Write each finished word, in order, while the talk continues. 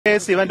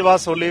This event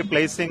was only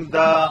placing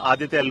the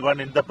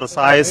Aditya-L1 in the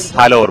precise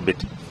halo orbit.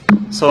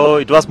 So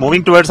it was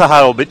moving towards a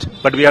halo orbit,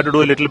 but we had to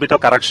do a little bit of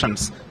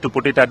corrections to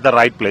put it at the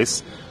right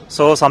place.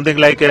 So something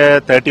like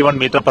a 31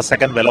 meter per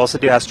second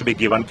velocity has to be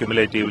given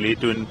cumulatively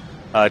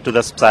to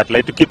the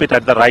satellite to keep it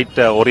at the right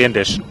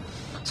orientation.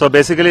 So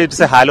basically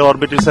it's a halo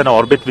orbit. It's an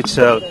orbit which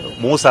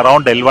moves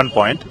around L1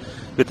 point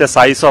with a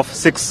size of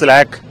 6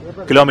 lakh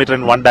kilometer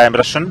in one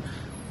direction,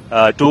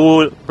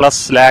 2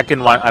 plus lakh in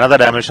another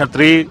dimension,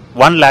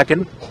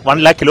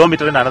 1 lakh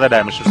kilometer in another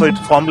dimension. So it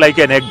formed like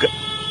an egg.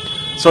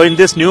 So in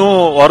this new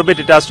orbit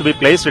it has to be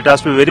placed, it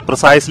has to be very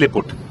precisely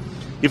put.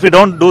 If we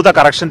don't do the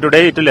correction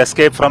today, it will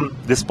escape from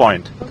this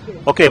point.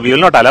 Okay, we will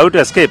not allow it to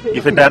escape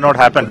if it does not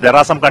happen. There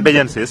are some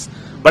contingencies,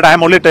 but I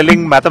am only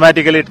telling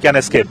mathematically it can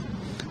escape.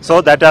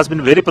 So that has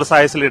been very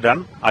precisely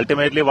done.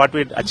 Ultimately what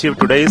we achieved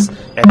today is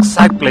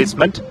exact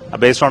placement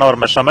based on our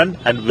measurement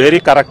and very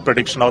correct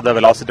prediction of the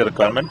velocity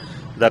requirement.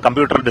 The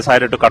computer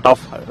decided to cut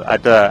off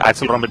at the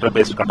accelerometer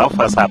based cutoff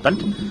has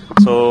happened.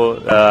 So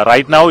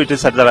right now it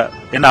is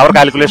in our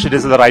calculation it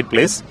is in the right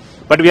place.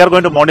 But we are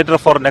going to monitor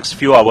for next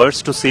few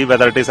hours to see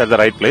whether it is at the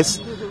right place.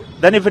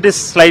 Then if it is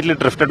slightly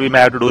drifted, we may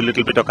have to do a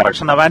little bit of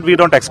correction, and we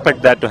don't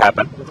expect that to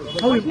happen.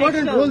 How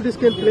important role this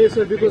can play,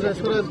 sir, because as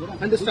far as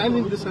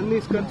understanding the sun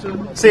is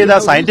concerned? See, the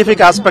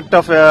scientific aspect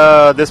of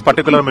this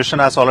particular mission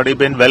has already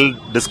been well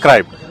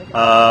described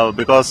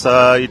because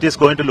it is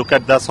going to look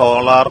at the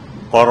solar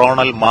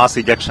coronal mass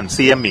ejection,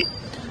 CME,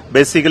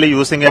 basically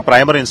using a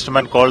primary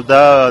instrument called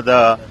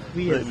the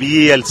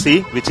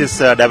VELC, which is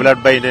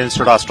developed by Indian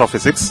Institute of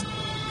Astrophysics.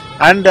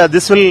 And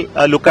this will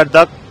look at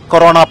the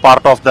corona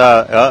part of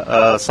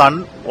the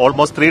sun,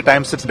 almost 3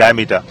 times its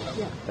diameter,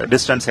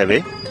 distance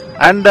away.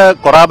 And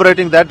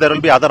corroborating that, there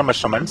will be other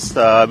measurements,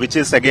 which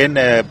is again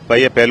by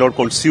a payload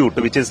called SUIT,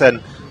 which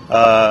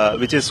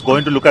is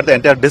going to look at the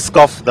entire disk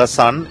of the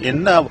sun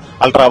in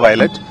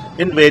ultraviolet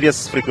in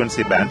various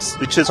frequency bands,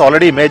 which is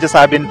already images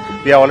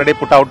we have already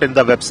put out in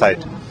the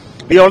website.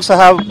 We also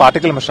have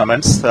particle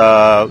measurements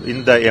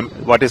in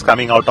what is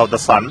coming out of the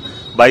sun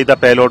by the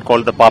payload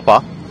called the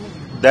PAPA.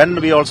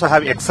 Then we also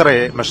have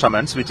X-ray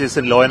measurements, which is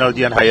in low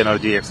energy and high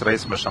energy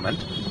X-rays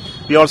measurement.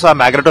 We also have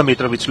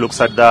magnetometer, which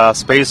looks at the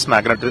space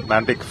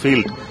magnetic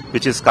field,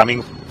 which is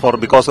coming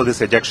because of these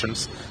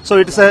ejections. So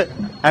it is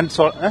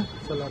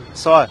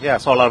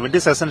solar wind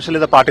is essentially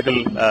the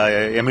particle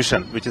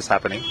emission which is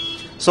happening.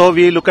 So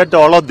we look at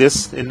all of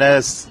this in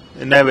a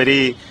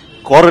very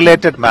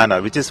correlated manner,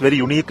 which is very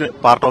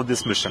unique part of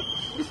this mission.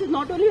 This is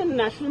not only a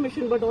national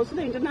mission, but also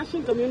the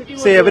international community.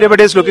 See,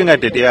 everybody is looking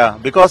at it, yeah,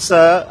 because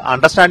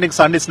understanding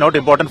sun is not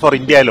important for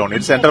India alone.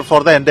 It's central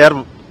for the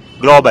entire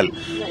global.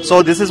 Right.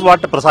 So this is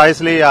what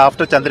precisely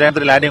after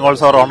Chandrayaan-3 landing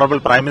also our Honorable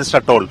Prime Minister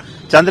told.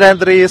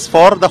 Chandrayaan-3 is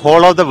for the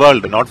whole of the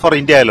world, not for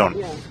India alone.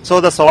 Yeah. So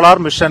the solar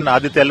mission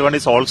Aditya-L1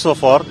 is also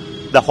for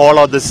the whole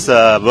of this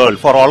world,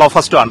 for all of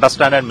us to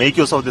understand and make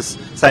use of this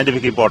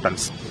scientific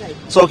importance. Right.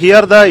 So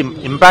here the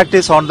impact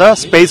is on the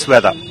space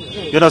weather.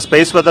 You know,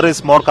 space weather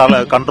is more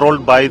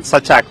controlled by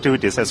such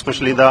activities,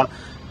 especially the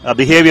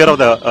behavior of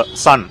the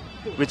sun,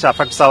 which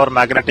affects our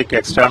magnetic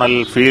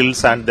external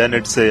fields, and then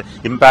its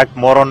impact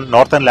more on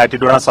northern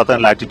latitude and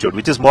southern latitude,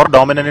 which is more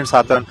dominant in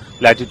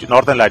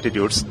northern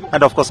latitudes,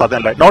 and of course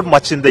southern not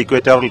much in the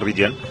equatorial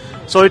region.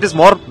 So it is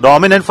more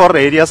dominant for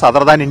areas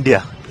other than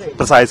India,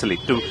 precisely,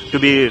 to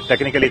be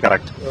technically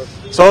correct.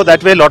 So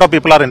that way a lot of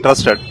people are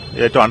interested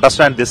to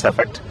understand this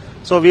effect.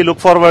 So we look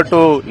forward to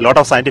a lot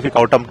of scientific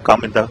outcome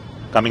come in the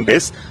coming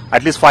days.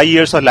 At least 5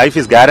 years of life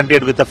is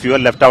guaranteed with the fuel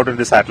left out in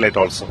the satellite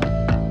also.